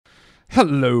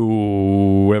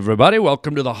Hello, everybody.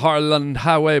 Welcome to the Harland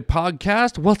Highway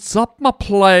Podcast. What's up, my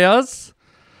players?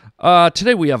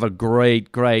 Today we have a great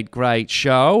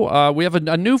show. We have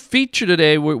a new feature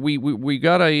today. We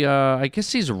got I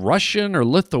guess he's Russian or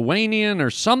Lithuanian or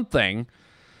something.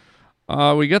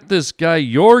 We got this guy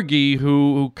YORGI'S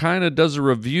who kind of does a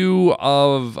review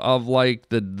of like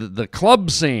the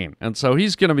club scene, and so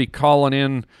he's going to be calling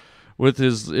in with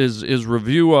his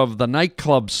review of the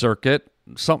nightclub circuit.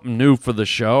 Something new for the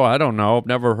show. I don't know. I've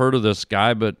never heard of this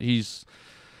guy, but he's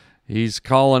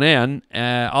calling in.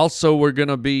 Also, we're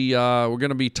gonna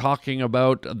be talking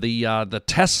about the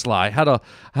Tesla. I had a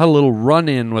little run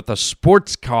in with a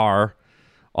sports car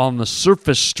on the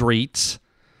surface streets,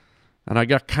 and I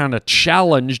got kind of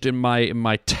challenged in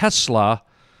my Tesla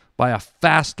by a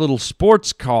fast little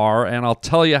sports car, and I'll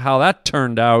tell you how that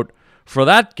turned out for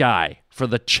that guy, for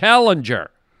the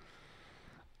Challenger.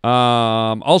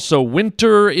 Also,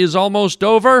 winter is almost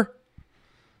over,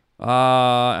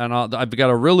 and I've got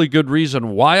a really good reason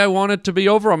why I want it to be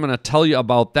over. I'm going to tell you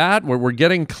about that. We're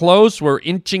getting close. We're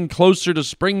inching closer to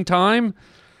springtime.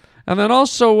 And then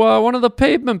also, one of the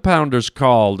pavement pounders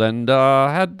called and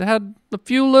had a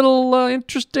few little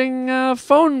interesting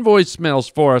phone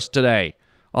voicemails for us today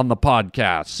on the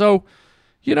podcast. So,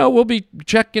 we'll be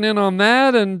checking in on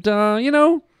that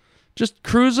and, just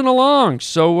cruising along.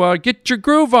 So get your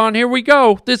groove on. Here we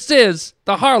go. This is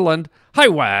the Harland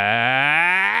Highway.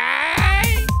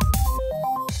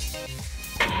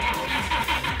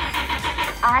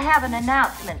 I have an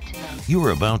announcement to make.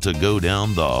 You're about to go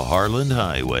down the Harland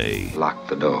Highway. Lock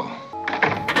the door.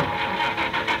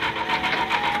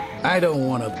 I don't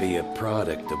want to be a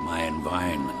product of my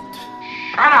environment.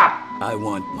 Shut up! I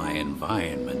want my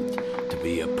environment to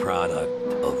be a product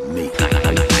of me.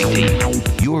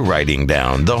 You're riding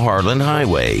down the Harland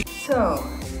Highway. So,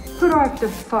 who do I have to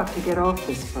fuck to get off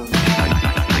this boat? I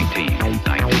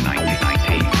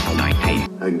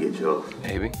can get you off.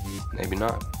 Maybe, maybe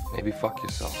not. Maybe fuck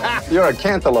yourself. You're a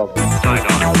cantaloupe. All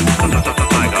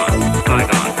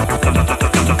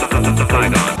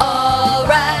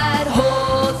right,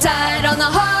 hold tight on the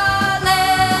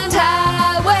Harland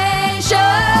Highway show.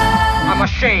 I'm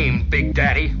ashamed, Big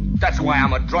Daddy. That's why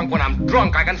I'm a drunk. When I'm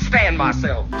drunk, I can stand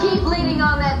myself. Keep leaning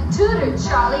on that tooter,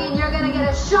 Charlie, and you're gonna get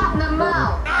a shot in the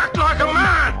mouth. Act like a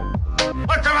man!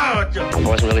 What's the matter with you? I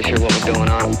wasn't really sure what was going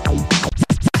on.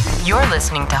 You're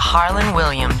listening to Harlan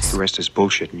Williams. The rest is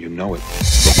bullshit and you know it.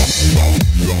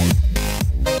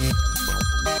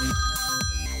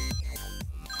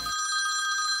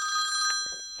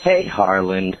 Hey,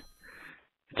 Harland.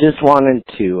 Just wanted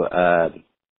to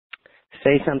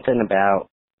say something about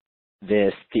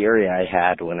this theory I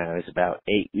had when I was about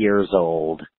 8 years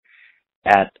old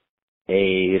at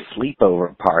a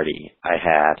sleepover party I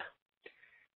had.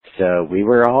 So we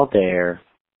were all there,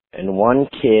 and one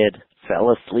kid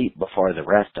fell asleep before the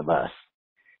rest of us.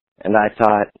 And I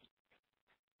thought,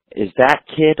 is that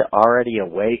kid already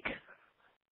awake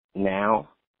now?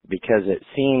 Because it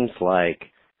seems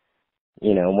like,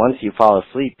 once you fall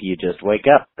asleep, you just wake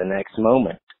up the next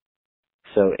moment.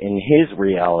 So in his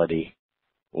reality,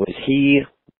 was he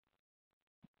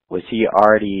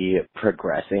already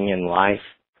progressing in life,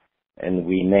 and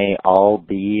we may all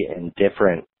be in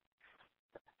different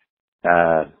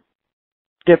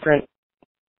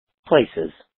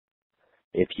places,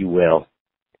 if you will.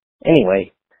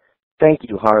 Anyway, thank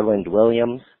you, Harland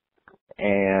Williams,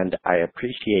 and I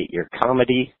appreciate your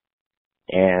comedy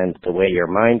and the way your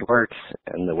mind works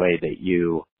and the way that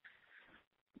you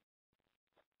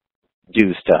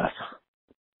do stuff.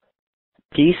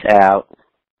 Peace out.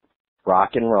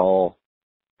 Rock and roll.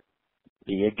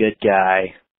 Be a good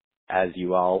guy, as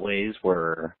you always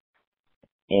were.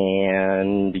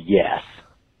 And yes,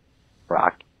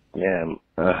 rock. Yeah.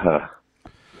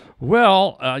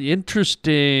 Well,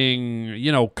 interesting,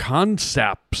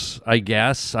 concepts, I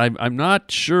guess. I'm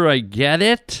not sure I get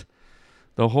it.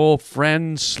 The whole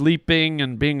friend sleeping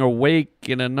and being awake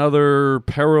in another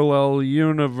parallel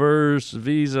universe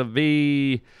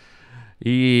vis-a-vis.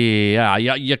 Yeah,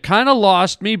 you kind of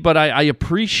lost me, but I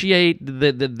appreciate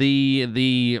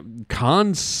the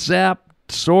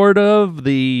concept, sort of.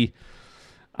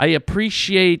 I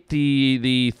appreciate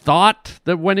the thought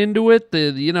that went into it.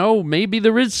 Maybe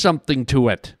there is something to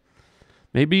it.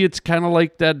 Maybe it's kind of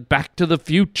like that Back to the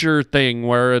Future thing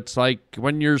where it's like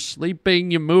when you're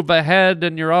sleeping, you move ahead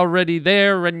and you're already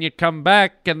there, and you come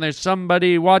back and there's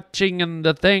somebody watching and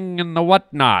the thing and the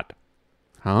whatnot.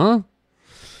 Huh?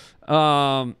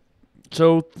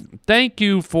 So thank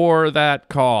you for that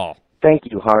call. Thank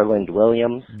you, Harland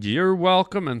Williams. You're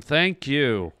welcome, and thank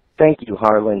you. Thank you,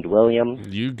 Harland Williams.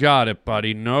 You got it,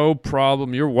 buddy. No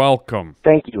problem. You're welcome.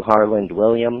 Thank you, Harland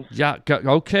Williams. Yeah,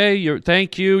 okay.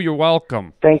 Thank you. You're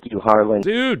welcome. Thank you, Harland.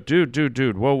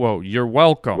 Dude. Whoa. You're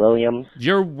welcome. Williams.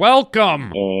 You're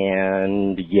welcome.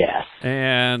 And yes.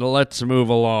 And let's move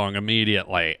along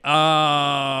immediately.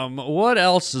 What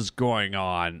else is going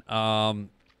on? I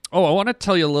want to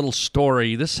tell you a little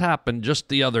story. This happened just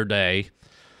the other day.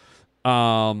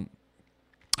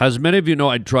 As many of you know,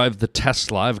 I drive the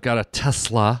Tesla. I've got a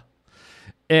Tesla.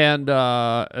 And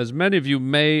as many of you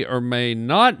may or may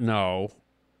not know,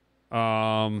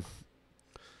 the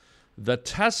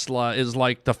Tesla is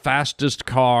like the fastest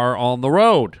car on the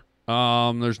road.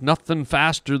 There's nothing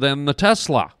faster than the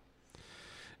Tesla.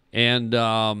 And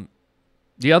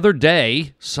the other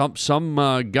day, some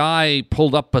guy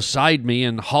pulled up beside me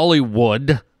in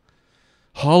Hollywood,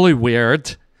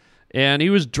 and he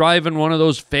was driving one of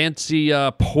those fancy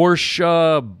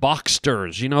Porsche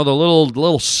Boxsters, you know, the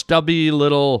little stubby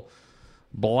little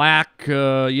black,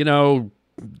 Porsches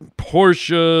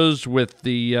with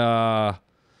the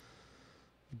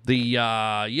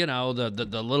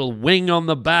little wing on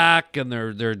the back, and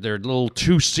they're little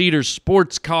two-seater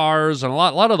sports cars, and a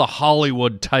lot of the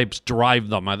Hollywood types drive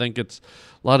them. I think it's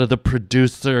a lot of the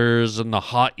producers and the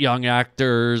hot young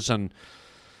actors,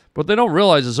 but they don't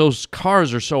realize is those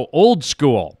cars are so old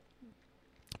school.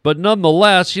 But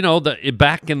nonetheless,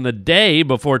 back in the day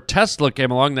before Tesla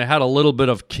came along, they had a little bit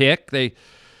of kick. They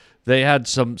had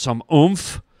some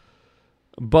oomph.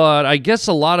 But I guess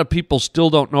a lot of people still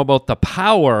don't know about the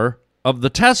power of the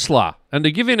Tesla. And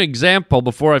to give you an example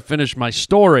before I finish my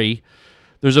story,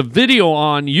 there's a video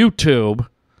on YouTube.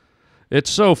 It's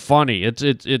so funny.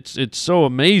 It's so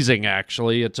amazing,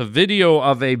 actually. It's a video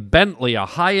of a Bentley, a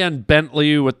high-end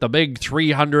Bentley with the big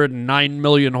 309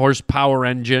 million horsepower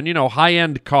engine,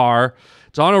 high-end car.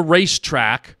 It's on a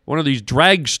racetrack, one of these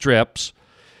drag strips.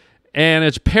 And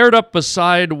it's paired up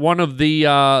beside one of the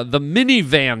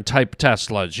minivan type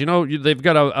Teslas. They've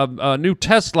got a new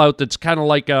Tesla out that's kind of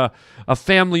like a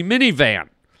family minivan.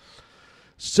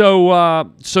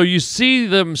 So you see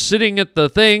them sitting at the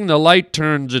thing. The light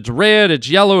turns. It's red. It's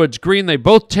yellow. It's green. They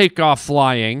both take off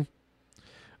flying.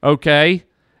 Okay,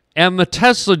 and the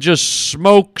Tesla just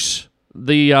smokes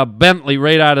the Bentley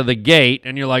right out of the gate.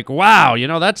 And you're like, wow,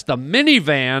 that's the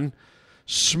minivan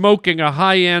smoking a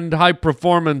high-end,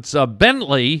 high-performance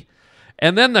Bentley,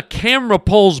 and then the camera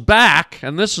pulls back,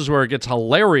 and this is where it gets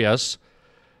hilarious.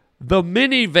 The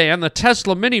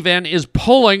Tesla minivan is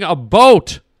pulling a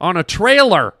boat on a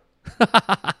trailer,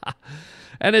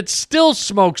 and it still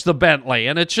smokes the Bentley,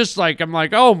 and it's just like, I'm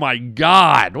like, oh my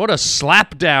God, what a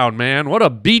slapdown, man, what a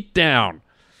beatdown.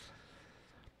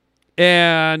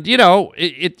 And,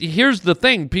 here's the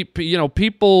thing. A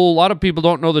lot of people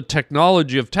don't know the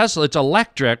technology of Tesla. It's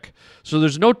electric, so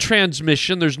there's no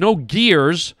transmission, there's no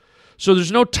gears, so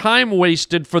there's no time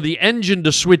wasted for the engine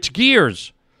to switch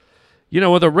gears.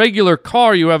 With a regular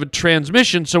car, you have a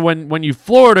transmission, so when you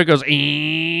floor it goes,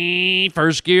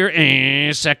 first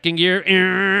gear, second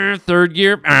gear, third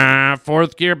gear,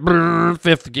 fourth gear,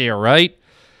 fifth gear, right?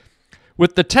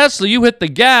 With the Tesla, you hit the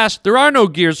gas, there are no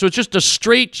gears, so it's just a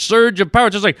straight surge of power.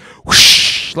 It's just like,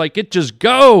 whoosh, like it just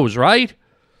goes, right?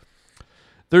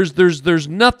 There's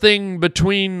nothing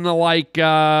between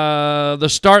the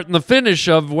start and the finish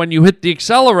of when you hit the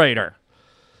accelerator.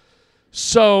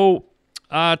 So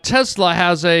Tesla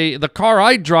has the car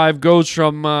I drive goes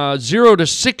from 0 to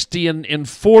 60 in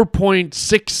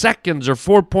 4.6 seconds or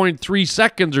 4.3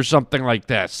 seconds or something like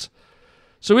this.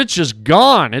 So it's just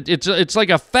gone. It's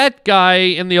like a fat guy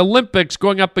in the Olympics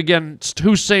going up against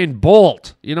Usain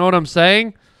Bolt. You know what I'm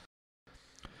saying?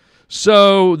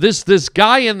 So this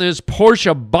guy in this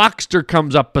Porsche Boxster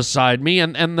comes up beside me,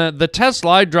 and the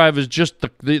Tesla I drive is just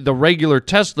the regular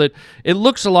Tesla. It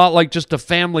looks a lot like just a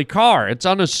family car. It's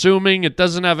unassuming. It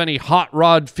doesn't have any hot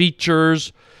rod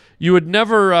features. You would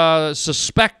never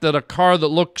suspect that a car that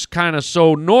looks kind of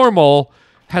so normal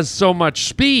has so much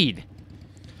speed.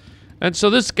 And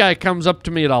so this guy comes up to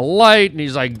me at a light, and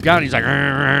he's gunning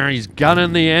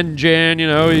the engine,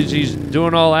 he's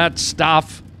doing all that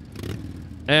stuff.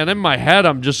 And in my head,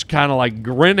 I'm just kind of like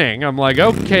grinning. I'm like,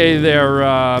 okay there,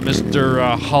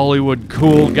 Mr. Hollywood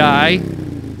cool guy.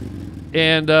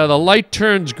 And the light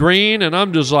turns green, and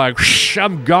I'm just like, whoosh,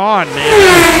 I'm gone, man.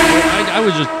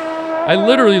 I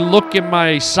literally look in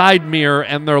my side mirror,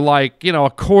 and they're like, a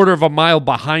quarter of a mile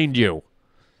behind you.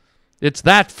 It's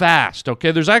that fast, okay?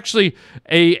 There's actually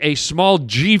a small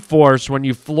G-force when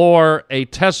you floor a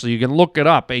Tesla. You can look it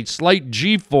up. A slight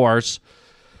G-force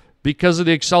because of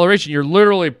the acceleration. You're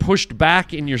literally pushed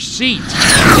back in your seat.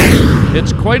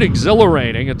 It's quite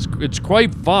exhilarating. It's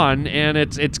quite fun, and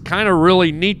it's kind of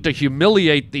really neat to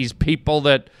humiliate these people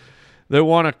that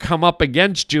want to come up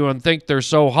against you and think they're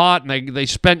so hot, and they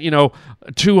spent,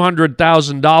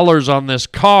 $200,000 on this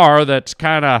car that's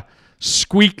kind of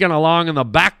squeaking along in the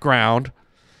background.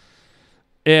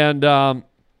 And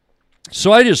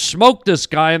so I just smoked this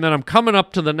guy, and then I'm coming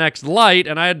up to the next light,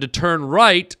 and I had to turn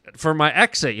right for my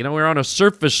exit. We were on a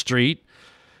surface street,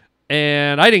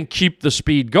 and I didn't keep the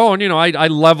speed going. I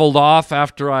leveled off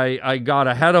after I got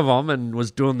ahead of him and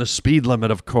was doing the speed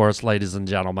limit, of course, ladies and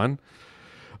gentlemen.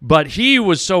 But he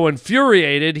was so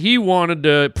infuriated, he wanted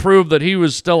to prove that he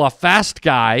was still a fast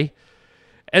guy.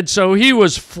 And so he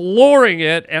was flooring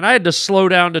it, and I had to slow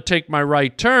down to take my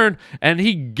right turn, and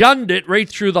he gunned it right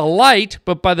through the light.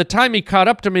 But by the time he caught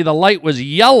up to me, the light was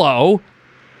yellow,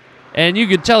 and you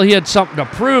could tell he had something to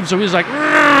prove. So he was like, he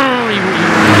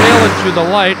wailing through the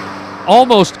light,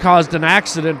 almost caused an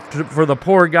accident for the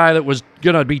poor guy that was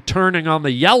going to be turning on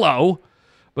the yellow.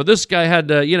 But this guy had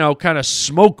to, kind of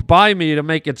smoke by me to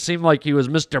make it seem like he was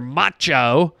Mr.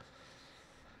 Macho.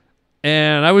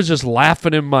 And I was just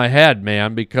laughing in my head,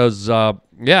 man, because,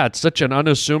 it's such an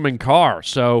unassuming car.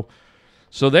 So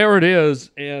there it is.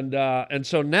 And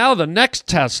so now the next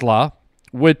Tesla,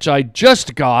 which I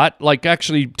just got, like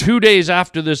actually 2 days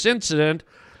after this incident,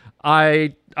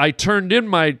 I turned in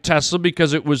my Tesla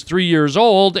because it was 3 years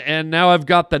old, and now I've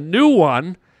got the new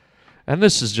one. And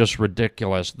this is just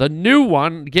ridiculous. The new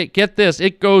one, get this,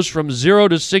 it goes from 0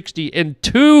 to 60 in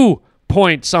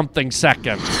 2-point-something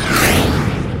seconds.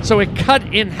 So it cut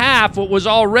in half what was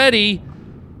already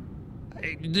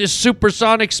this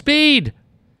supersonic speed.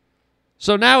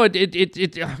 So now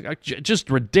it just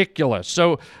ridiculous.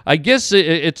 So I guess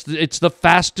it's the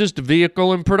fastest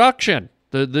vehicle in production.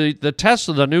 The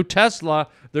Tesla, the new Tesla,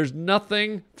 there's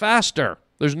nothing faster.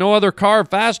 There's no other car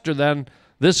faster than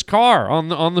this car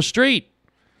on the street.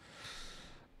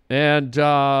 And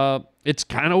it's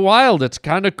kind of wild. It's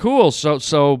kind of cool.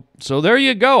 So there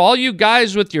you go. All you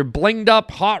guys with your blinged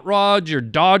up hot rods, your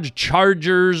Dodge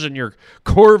Chargers, and your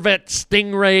Corvette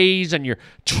Stingrays, and your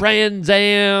Trans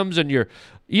Ams, and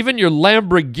even your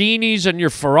Lamborghinis and your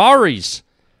Ferraris.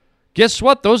 Guess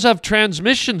what? Those have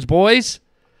transmissions, boys.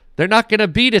 They're not going to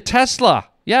beat a Tesla.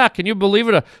 Yeah, can you believe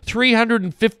it? A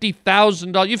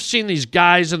 $350,000. You've seen these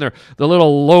guys in the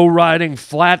little low-riding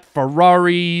flat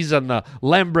Ferraris and the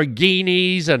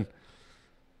Lamborghinis, and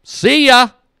see ya.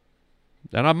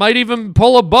 And I might even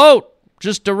pull a boat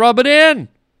just to rub it in.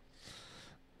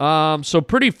 So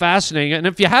pretty fascinating. And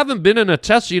if you haven't been in a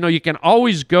Tesla, you can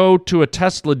always go to a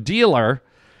Tesla dealer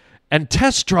and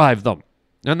test drive them.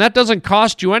 And that doesn't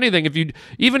cost you anything.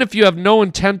 Even if you have no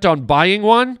intent on buying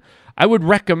one, I would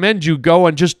recommend you go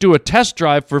and just do a test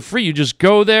drive for free. You just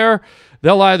go there.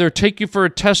 They'll either take you for a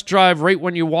test drive right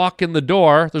when you walk in the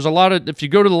door. There's if you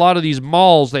go to a lot of these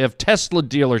malls, they have Tesla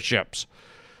dealerships.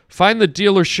 Find the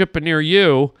dealership near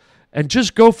you and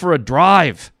just go for a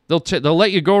drive. They'll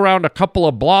let you go around a couple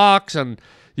of blocks, and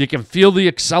you can feel the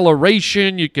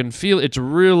acceleration. You can feel it's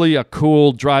really a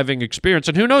cool driving experience.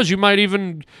 And who knows, you might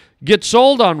even get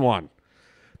sold on one.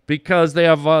 Because they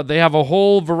have a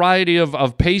whole variety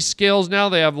of pay scales now.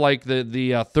 They have like the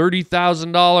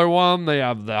 $30,000 one. They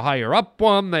have the higher up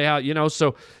one. They have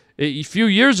so a few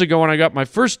years ago when I got my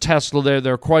first Tesla,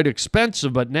 they're quite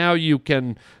expensive. But now you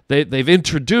can they've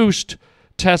introduced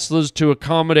Teslas to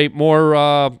accommodate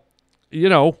more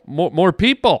more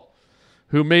people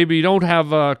who maybe don't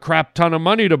have a crap ton of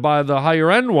money to buy the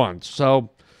higher end ones.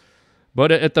 So,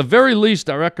 but at the very least,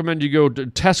 I recommend you go to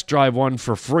test drive one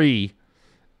for free.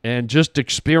 And just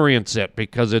experience it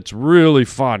because it's really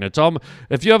fun.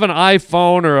 If you have an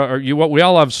iPhone or we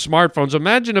all have smartphones.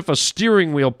 Imagine if a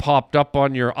steering wheel popped up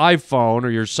on your iPhone or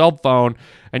your cell phone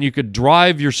and you could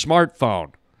drive your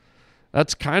smartphone.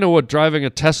 That's kind of what driving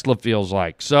a Tesla feels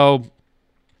like. So,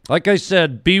 like I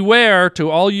said, beware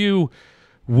to all you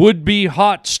would-be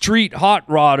street hot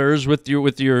rodders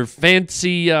with your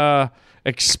fancy,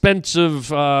 expensive,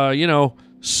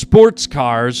 sports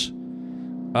cars.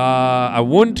 I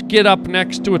wouldn't get up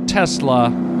next to a Tesla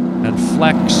and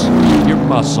flex your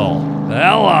muscle.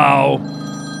 Hello.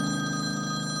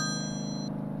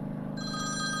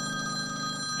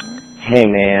 Hey,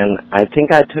 man. I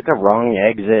think I took a wrong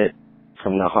exit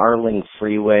from the Harlan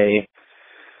Freeway.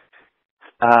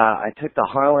 I took the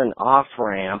Harlan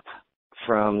off-ramp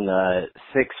from the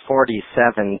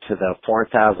 647 to the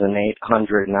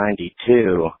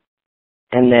 4892.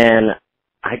 And then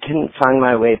I couldn't find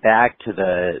my way back to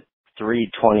the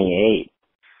 328.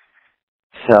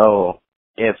 So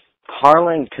if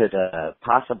Harlan could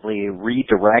possibly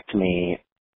redirect me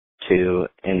to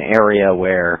an area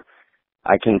where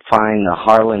I can find the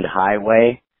Harlan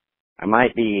Highway, I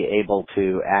might be able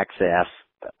to access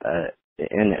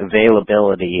an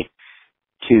availability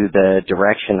to the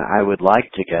direction I would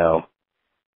like to go.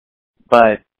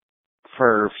 But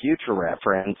for future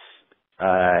reference,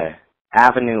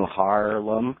 Avenue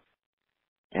Harlem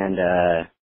and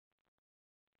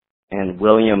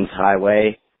Williams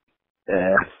Highway,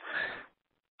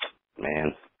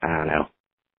 man, I don't know.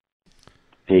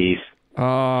 Peace.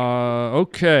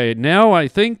 Okay. Now I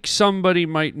think somebody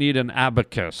might need an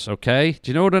abacus, okay?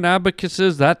 Do you know what an abacus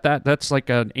is? That's like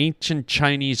an ancient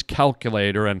Chinese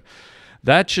calculator, and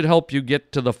that should help you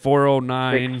get to the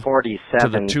 409, to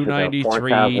the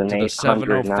 293, to the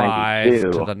 705,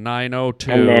 to the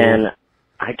 902. And then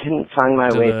I couldn't find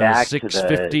my way back to the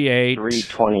 658,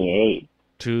 328.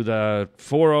 To the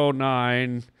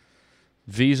 409,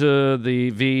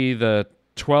 the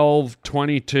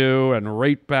 1222, and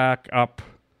right back up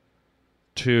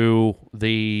to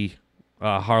the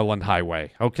Harlan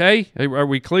Highway. Okay? Are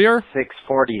we clear?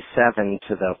 647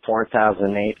 to the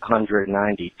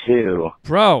 4892.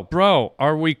 Bro,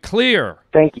 are we clear?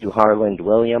 Thank you, Harlan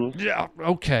Williams. Yeah,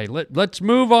 okay. Let's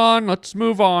move on. Let's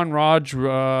move on, Raj.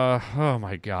 Oh,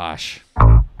 my gosh.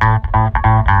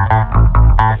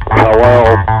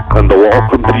 Hello, and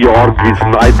welcome to YORGI'S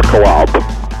nightclub.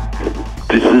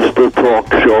 This is the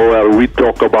talk show where we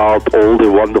talk about all the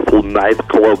wonderful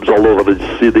nightclubs all over the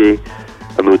city,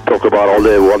 and we talk about all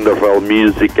the wonderful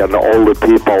music and all the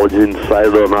people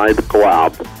inside the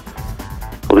nightclub.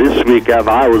 This weekend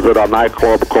I was at a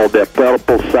nightclub called the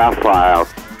Purple Sapphire,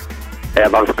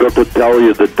 and I've got to tell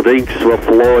you, the drinks were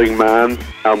flowing, man,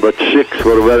 and the chicks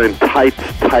were wearing tight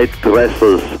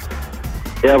dresses.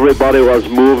 Everybody was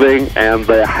moving, and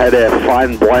they had a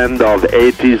fine blend of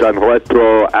 80s and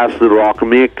retro acid rock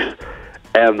mix,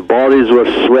 and bodies were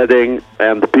sweating,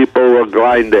 and people were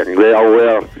grinding. There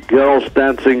were girls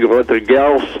dancing with the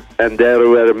girls, and there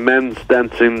were men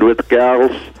dancing with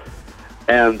girls.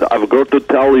 And I've got to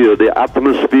tell you, the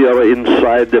atmosphere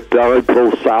inside the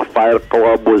Purple Sapphire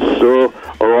Club was so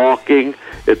rocking.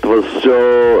 It was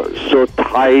so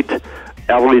tight.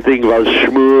 Everything was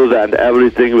smooth and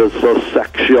everything was so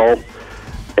sexual.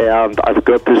 And I've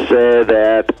got to say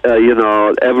that,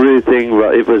 everything,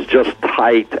 it was just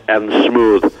tight and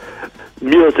smooth.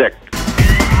 Music.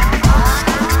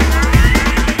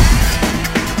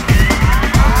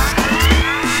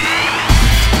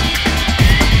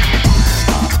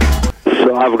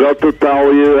 So I've got to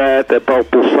tell you at the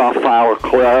Purple Sapphire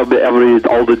Club,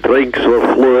 all the drinks were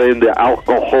flowing, the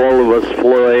alcohol was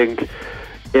flowing,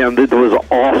 and it was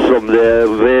awesome.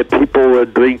 The people were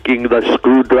drinking the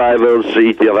screwdrivers,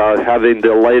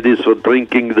 the ladies were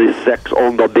drinking the sex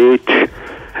on the beach,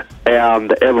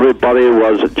 and everybody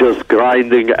was just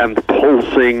grinding and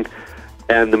pulsing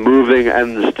and moving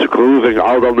and grooving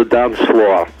out on the dance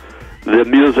floor. The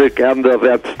music and the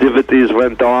festivities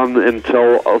went on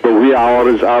until the wee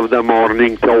hours of the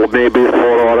morning, till maybe 4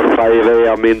 or 5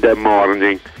 a.m. in the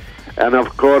morning. And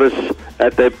of course,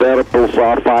 at the Purple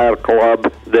Sapphire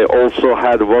Club, they also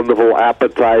had wonderful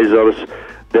appetizers.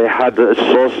 They had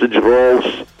sausage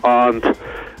rolls, and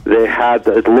they had,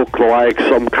 it looked like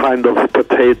some kind of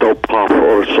potato puff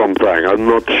or something. I'm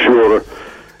not sure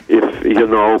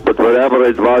if, but whatever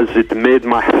it was, it made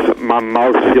my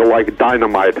mouth feel like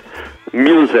dynamite.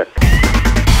 Music.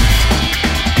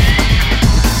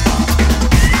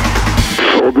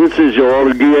 So this is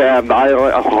Yorgi, and I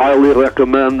highly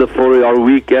recommend for your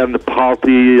weekend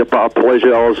party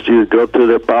pleasures to go to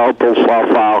the Purple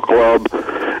Sapphire Club.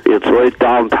 It's right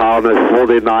downtown at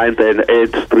 49th and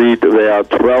 8th Street. There are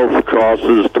 12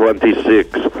 crosses,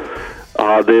 26.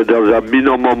 There's a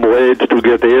minimum wage to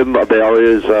get in. There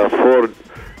is a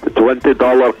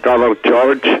 $20 cover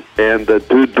charge and a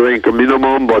 2-drink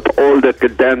minimum, but all the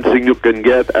dancing you can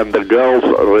get, and the girls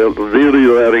are really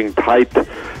wearing tight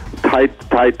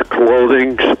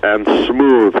clothing and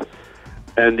smooth.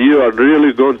 And you are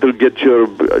really going to get your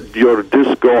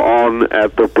disco on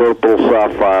at the Purple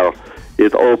Sapphire.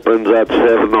 It opens at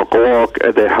 7 o'clock,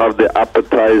 and they have the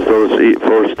appetizers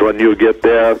first when you get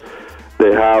there.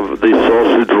 They have the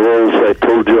sausage rolls I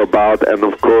told you about, and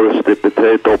of course the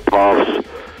potato puffs.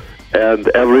 And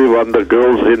everyone, the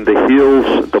girls in the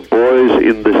heels, the boys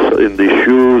in the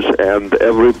shoes, and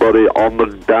everybody on the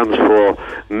dance floor,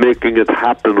 making it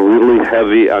happen really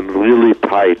heavy and really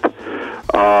tight.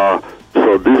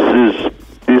 So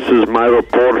this is my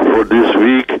report for this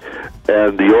week,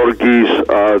 and YORGI'S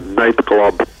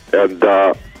nightclub and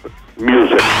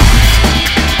music.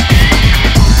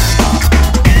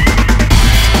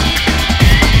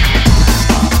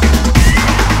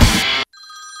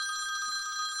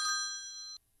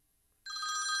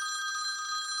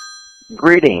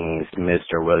 Greetings,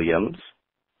 Mr. Williams.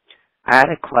 I had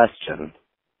a question.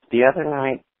 The other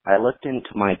night, I looked into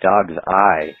my dog's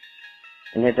eye,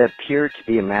 and it appeared to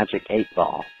be a magic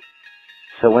 8-ball.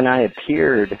 So when I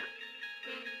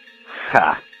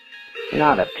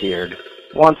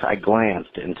once I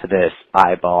glanced into this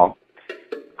eyeball,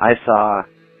 I saw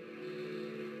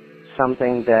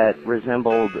something that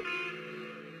resembled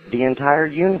the entire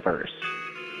universe.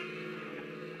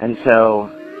 And so,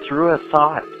 through a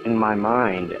thought in my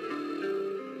mind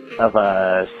of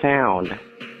a sound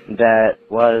that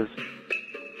was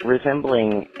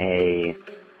resembling a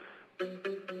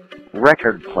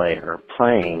record player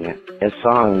playing a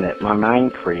song that my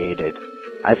mind created,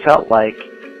 I felt like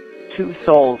two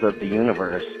souls of the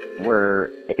universe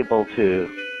were able to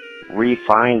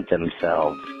re-find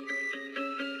themselves.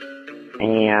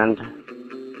 And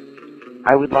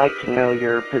I would like to know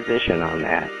your position on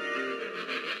that,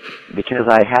 because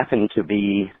I happen to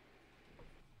be...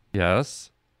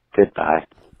 Yes? Goodbye.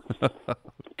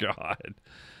 God.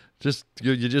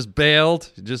 You just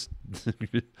bailed? Just a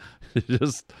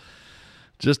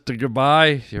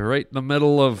goodbye? You're right in the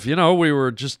middle of, we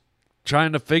were just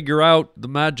trying to figure out the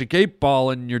magic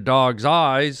 8-ball in your dog's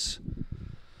eyes.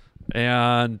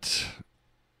 And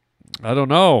I don't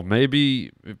know,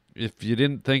 maybe if you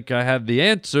didn't think I had the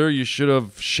answer, you should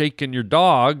have shaken your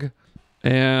dog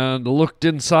and looked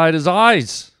inside his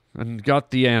eyes and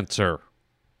got the answer.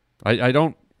 I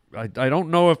don't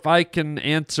know if I can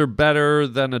answer better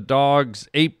than a dog's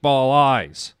 8-ball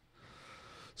eyes.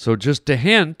 So just a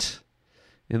hint,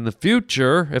 in the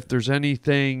future, if there's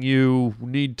anything you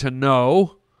need to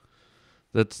know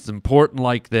that's important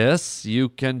like this, you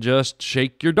can just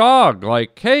shake your dog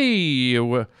like, hey,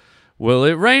 will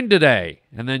it rain today?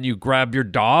 And then you grab your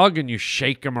dog and you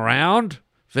shake him around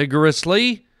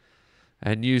vigorously.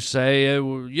 And you say,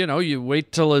 you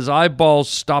wait till his eyeballs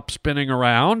stop spinning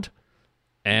around.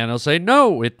 And he'll say,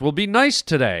 no, it will be nice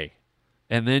today.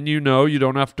 And then you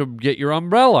don't have to get your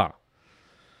umbrella.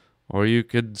 Or you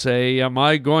could say, am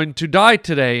I going to die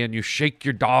today? And you shake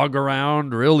your dog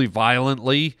around really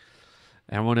violently.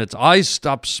 And when its eyes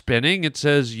stop spinning, it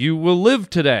says, you will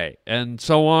live today. And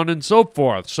so on and so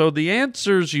forth. So the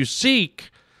answers you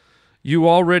seek, you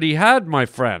already had, my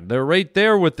friend. They're right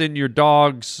there within your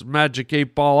dog's magic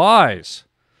 8-ball eyes.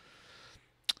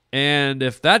 And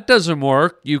if that doesn't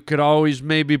work, you could always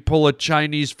maybe pull a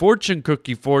Chinese fortune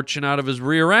cookie fortune out of his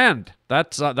rear end.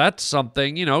 That's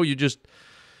something, you just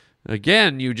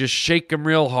shake him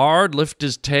real hard, lift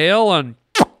his tail, and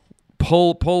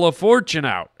pull a fortune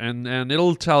out. And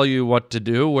it'll tell you what to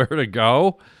do, where to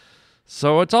go.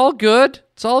 So it's all good.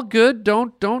 It's all good.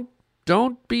 Don't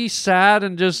be sad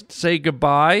and just say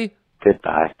goodbye.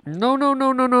 Goodbye. No.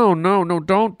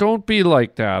 Don't be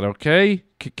like that, okay?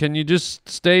 Can you just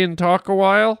stay and talk a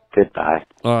while? Goodbye.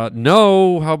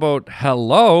 No. How about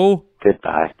hello?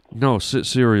 Goodbye. No,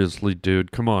 seriously,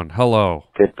 dude. Come on. Hello.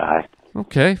 Goodbye.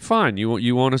 Okay, fine.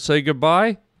 You want to say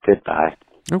goodbye? Goodbye.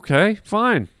 Okay,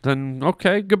 fine. Then,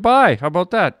 okay, goodbye. How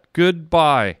about that?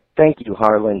 Goodbye. Thank you,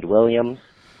 Harland Williams.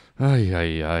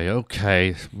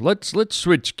 Okay. Let's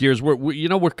switch gears.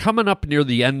 We're coming up near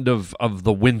the end of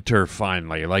the winter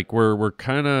finally. Like we're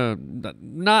kind of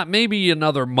not maybe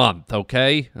another month,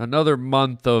 okay? Another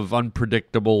month of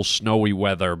unpredictable snowy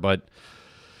weather, but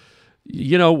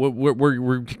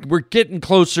we're getting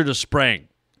closer to spring.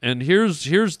 And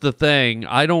here's the thing,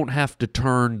 I don't have to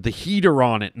turn the heater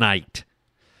on at night.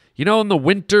 In the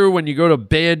winter when you go to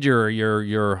bed,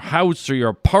 your house or your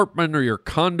apartment or your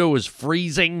condo is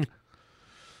freezing.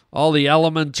 All the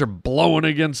elements are blowing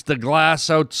against the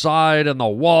glass outside and the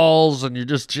walls, and you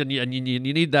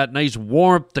need that nice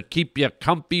warmth to keep you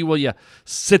comfy while you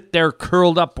sit there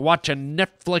curled up watching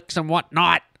Netflix and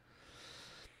whatnot.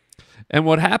 And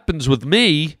what happens with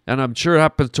me, and I'm sure it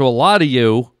happens to a lot of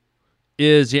you,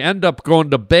 is you end up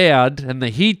going to bed and the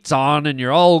heat's on and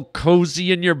you're all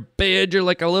cozy in your bed. You're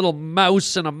like a little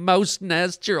mouse in a mouse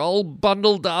nest. You're all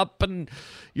bundled up and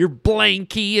you're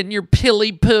blanky and you're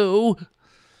pilly poo.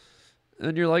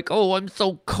 And you're like, oh, I'm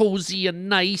so cozy and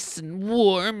nice and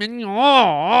warm and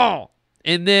oh.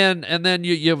 And then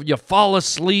you fall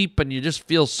asleep and you just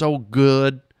feel so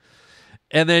good.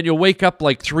 And then you'll wake up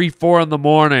like 3-4 in the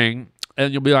morning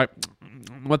and you'll be like,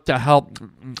 what the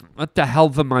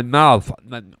hell's in my mouth?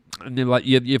 And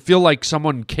you feel like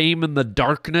someone came in the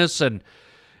darkness and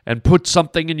put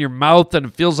something in your mouth, and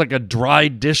it feels like a dry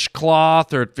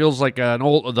dishcloth, or it feels like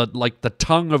the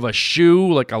tongue of a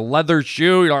shoe, like a leather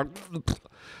shoe. You're like,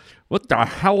 what the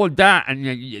hell is that? And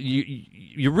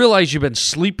you realize you've been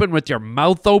sleeping with your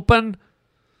mouth open,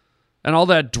 And all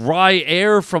that dry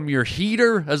air from your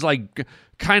heater has like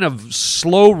kind of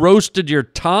slow roasted your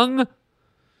tongue.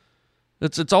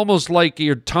 It's almost like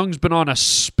your tongue's been on a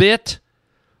spit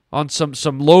on some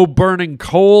low burning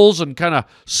coals and kind of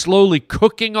slowly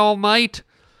cooking all night.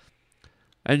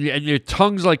 And your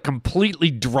tongue's like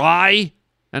completely dry,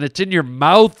 and it's in your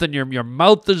mouth, and your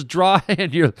mouth is dry,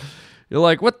 and you're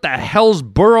like, what the hell's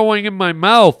burrowing in my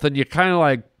mouth? And you kind of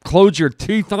like close your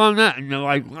teeth on that, and you're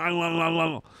like, la, la, la,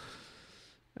 la.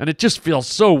 And it just feels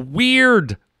so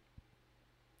weird.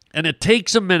 And it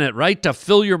takes a minute, right, to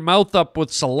fill your mouth up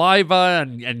with saliva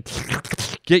and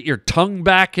get your tongue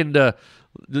back into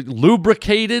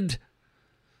lubricated.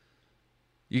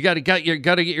 You got to get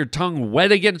your tongue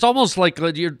wet again. It's almost like,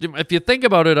 if you think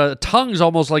about it, a tongue's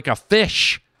almost like a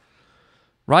fish,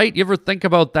 right? You ever think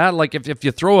about that? Like if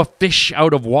you throw a fish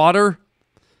out of water,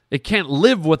 it can't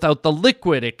live without the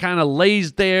liquid. It kind of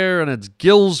lays there and its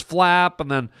gills flap, and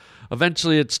then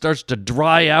eventually it starts to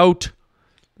dry out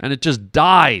and it just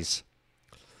dies.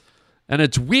 And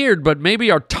it's weird, but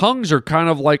maybe our tongues are kind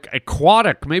of like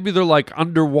aquatic. Maybe they're like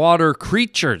underwater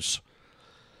creatures,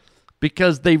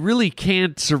 because they really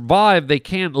can't survive. They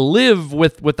can't live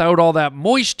without all that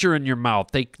moisture in your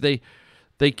mouth.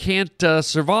 They can't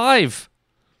survive.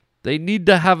 They need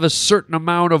to have a certain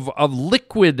amount of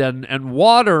liquid and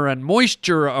water and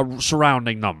moisture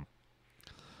surrounding them.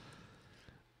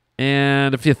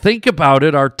 And if you think about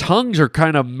it, our tongues are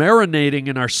kind of marinating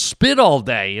in our spit all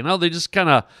day. You know, they just kind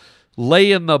of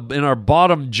lay in our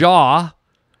bottom jaw.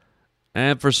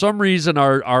 And for some reason,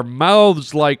 our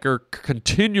mouths like are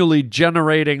continually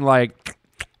generating like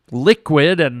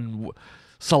liquid and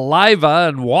saliva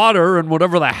and water and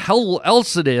whatever the hell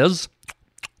else it is.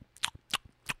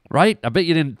 Right? I bet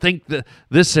you didn't think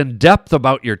this in depth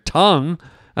about your tongue.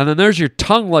 And then there's your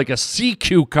tongue like a sea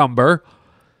cucumber,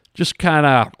 just kind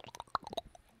of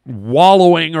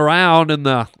wallowing around in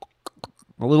a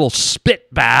little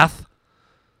spit bath.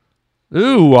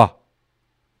 Ooh.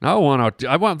 I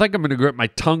think I'm going to get my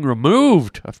tongue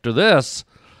removed after this.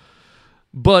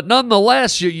 But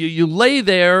nonetheless, you lay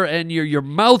there and your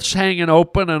mouth's hanging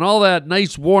open, and all that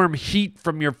nice warm heat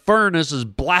from your furnace is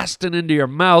blasting into your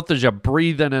mouth as you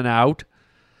breathe in and out.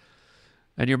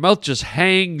 And your mouth just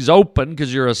hangs open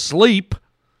because you're asleep.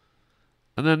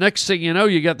 And the next thing you know,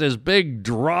 you got this big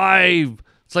dry,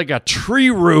 it's like a tree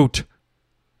root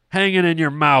hanging in your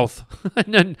mouth.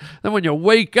 And then when you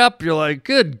wake up, you're like,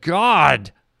 good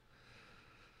God.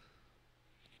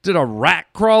 Did a rat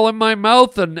crawl in my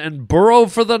mouth and burrow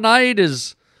for the night?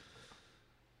 Is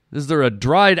there a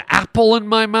dried apple in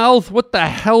my mouth? What the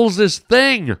hell's this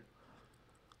thing?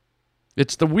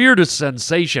 It's the weirdest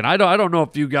sensation. I don't know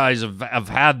if you guys have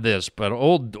had this, but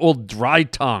old dry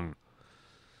tongue.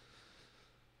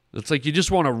 It's like you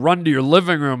just want to run to your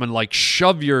living room and like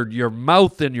shove your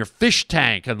mouth in your fish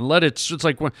tank and let it. It's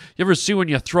like when you ever see when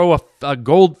you throw a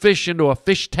goldfish into a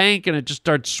fish tank and it just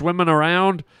starts swimming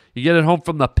around. You get it home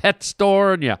from the pet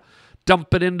store and you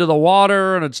dump it into the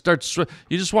water and it starts.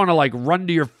 You just want to like run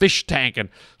to your fish tank and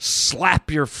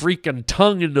slap your freaking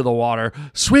tongue into the water.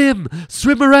 Swim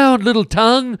around, little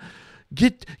tongue.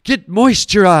 Get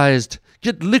moisturized,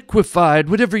 get liquefied,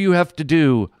 whatever you have to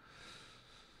do.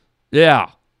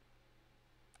 Yeah.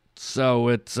 So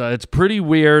it's pretty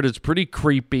weird. It's pretty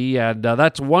creepy, and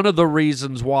that's one of the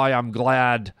reasons why I'm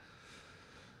glad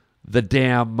the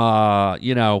damn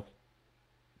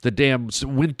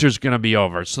winter's gonna be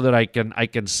over, so that I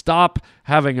can stop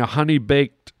having a honey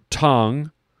baked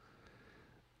tongue,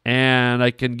 and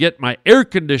I can get my air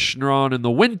conditioner on in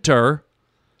the winter,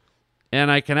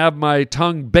 and I can have my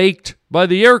tongue baked by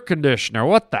the air conditioner.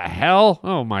 What the hell?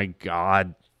 Oh my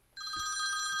God.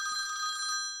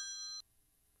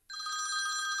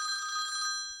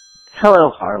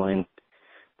 Hello, Harlan.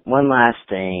 One last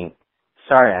thing.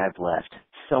 Sorry I've left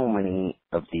so many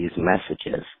of these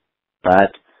messages, but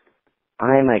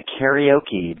I'm a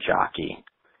karaoke jockey,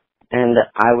 and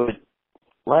I would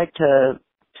like to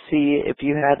see if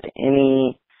you had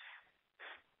any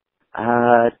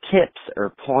tips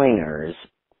or pointers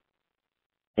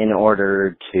in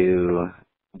order to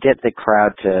get the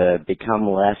crowd to become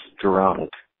less drunk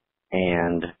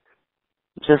and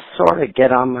just sort of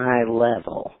get on my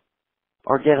level.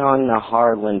 Or get on the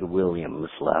Harland Williams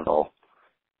level,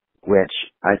 which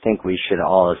I think we should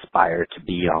all aspire to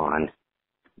be on,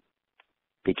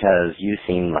 because you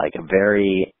seem like a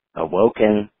very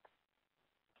awoken,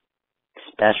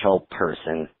 special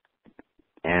person,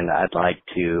 and I'd like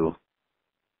to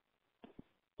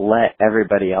let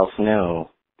everybody else know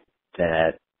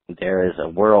that there is a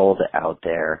world out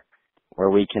there where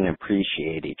we can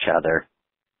appreciate each other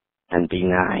and be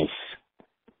nice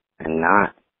and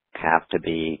not have to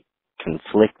be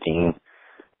conflicting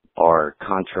or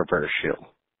controversial.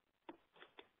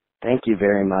 Thank you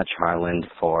very much, Harland,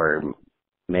 for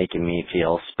making me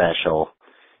feel special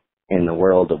in the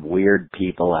world of weird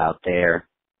people out there.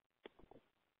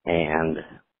 And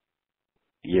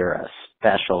you're a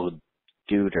special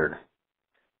duder.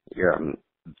 You're a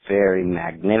very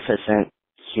magnificent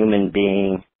human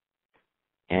being,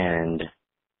 and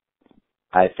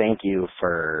I thank you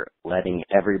for letting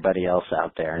everybody else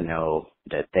out there know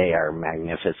that they are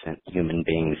magnificent human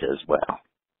beings as well.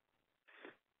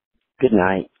 Good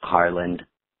night, Harland.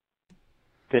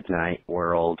 Good night,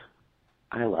 world.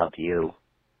 I love you.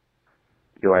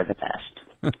 You are the best.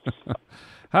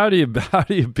 How do you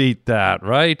beat that,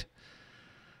 right?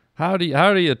 How do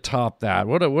you top that?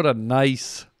 What a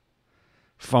nice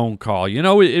phone call. You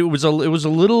know, it was a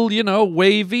little, you know,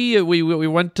 wavy. We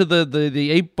went to the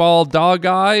 8-ball dog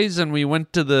eyes, and we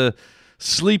went to the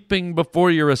sleeping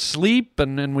before you're asleep,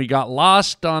 and we got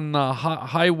lost on the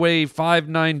highway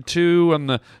 592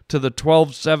 and to the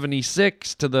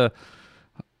 1276 to the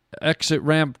exit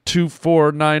ramp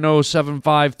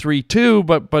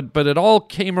 24907532, but it all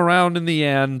came around in the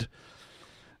end,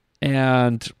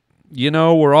 and you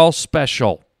know, we're all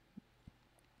special,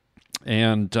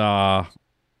 and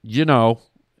you know,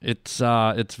 it's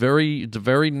a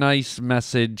very nice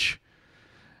message.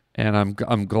 And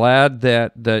I'm glad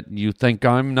that you think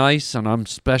I'm nice and I'm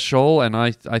special, and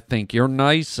I think you're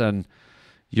nice and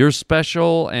you're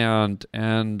special, and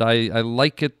I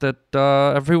like it that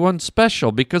everyone's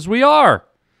special, because we are.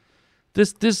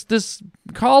 This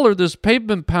caller, this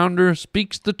pavement pounder,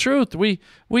 speaks the truth. We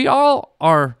all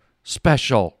are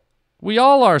special. We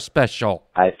all are special.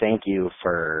 I thank you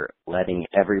for letting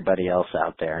everybody else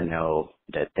out there know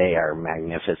that they are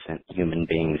magnificent human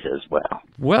beings as well.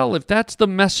 Well, if that's the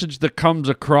message that comes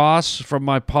across from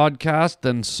my podcast,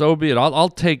 then so be it. I'll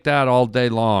take that all day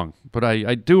long. But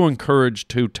I do encourage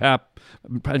people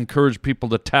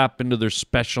to tap into their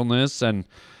specialness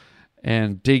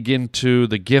and dig into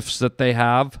the gifts that they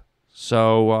have.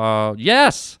 So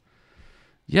yes,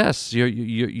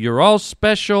 you're all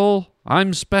special.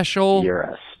 I'm special. You're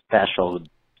a special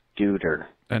duder.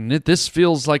 And this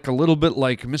feels like a little bit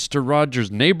like Mr.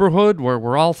 Rogers' Neighborhood, where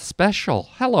we're all special.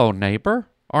 Hello, neighbor.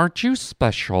 Aren't you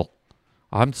special?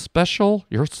 I'm special.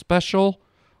 You're special.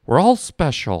 We're all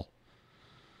special.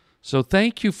 So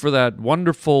thank you for that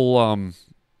wonderful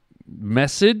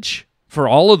message. For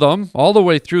all of them, all the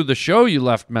way through the show, you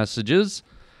left messages.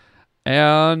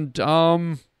 And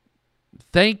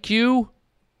thank you.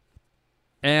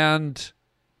 And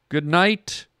good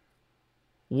night,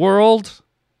 world.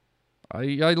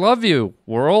 I love you,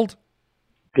 world.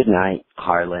 Good night,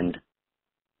 Harland.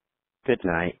 Good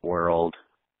night, world.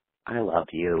 I love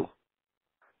you.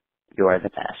 You are the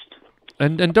best.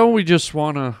 And don't we just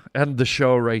want to end the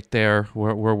show right there,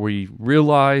 where we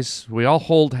realize we all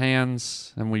hold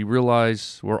hands and we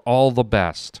realize we're all the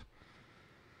best.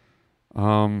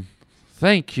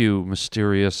 Thank you,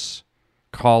 mysterious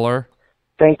caller.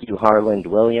 Thank you, Harland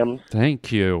Williams.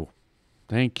 Thank you.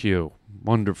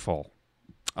 Wonderful.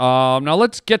 Now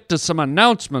let's get to some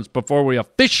announcements before we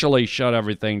officially shut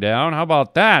everything down. How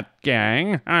about that,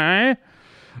 gang? Huh?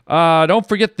 Don't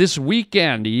forget this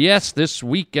weekend. Yes, this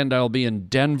weekend I'll be in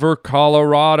Denver,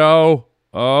 Colorado.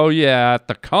 Oh, yeah, at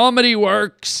the Comedy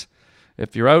Works.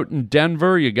 If you're out in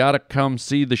Denver, you got to come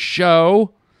see the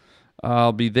show.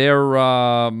 I'll be there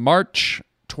March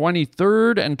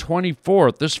 23rd and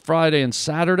 24th, this Friday and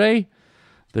Saturday.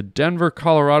 The Denver,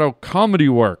 Colorado Comedy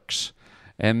Works.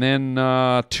 And then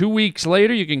 2 weeks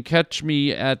later, you can catch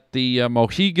me at the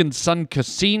Mohegan Sun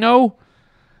Casino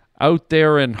out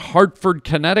there in Hartford,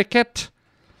 Connecticut.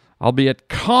 I'll be at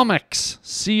Comics,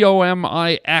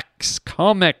 C-O-M-I-X,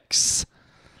 Comics.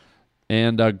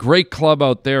 And a great club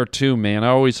out there, too, man. I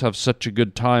always have such a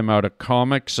good time out at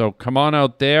Comics. So come on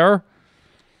out there.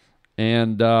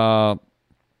 And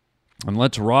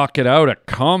let's rock it out at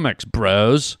Comics,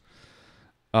 bros.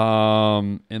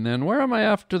 And then where am I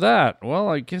after that? Well,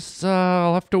 I guess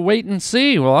I'll have to wait and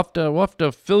see. We'll have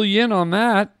to fill you in on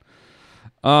that.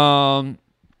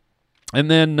 And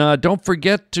then don't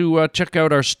forget to check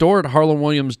out our store at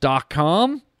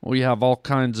harlanwilliams.com. We have all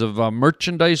kinds of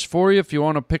merchandise for you if you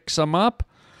want to pick some up.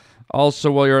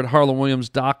 Also, while you're at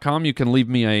harlanwilliams.com, you can leave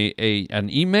me an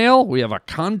email. We have a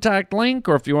contact link,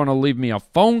 or if you want to leave me a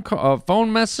phone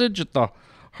message at the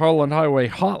Harlan Highway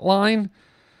hotline,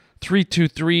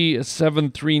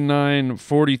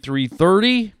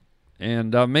 323-739-4330.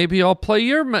 And maybe I'll play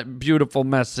your beautiful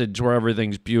message where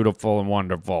everything's beautiful and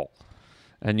wonderful.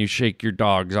 And you shake your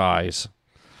dog's eyes.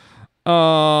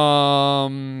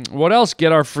 What else?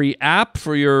 Get our free app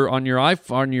for on your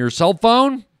iPhone, on your cell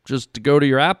phone. Just to go to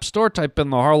your app store, type in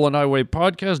the Harlan Highway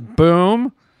Podcast,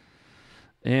 boom,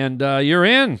 and you're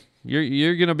in.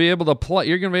 You're going to be able to play.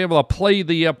 You're going to be able to play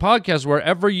the podcast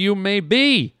wherever you may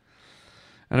be.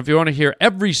 And if you want to hear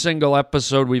every single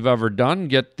episode we've ever done,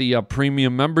 get the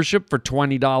premium membership for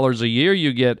 $20 a year.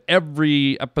 You get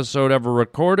every episode ever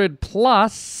recorded,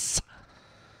 plus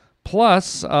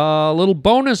little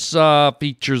bonus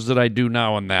features that I do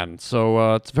now and then.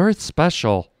 So it's very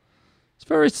special. It's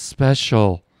very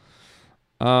special.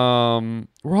 We're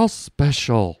all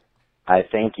special. I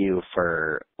thank you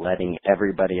for letting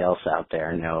everybody else out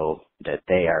there know that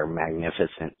they are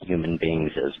magnificent human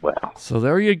beings as well. So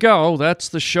there you go. That's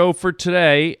the show for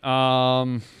today.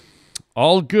 All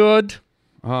good.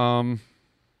 I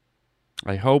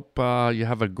hope you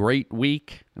have a great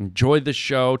week. Enjoy the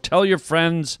show. Tell your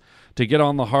friends to get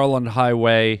on the Harlan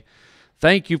Highway.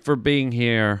 Thank you for being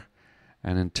here.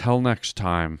 And until next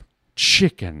time,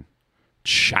 chicken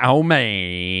chow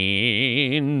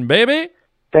mein, baby.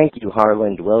 Thank you,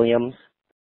 Harlan Williams.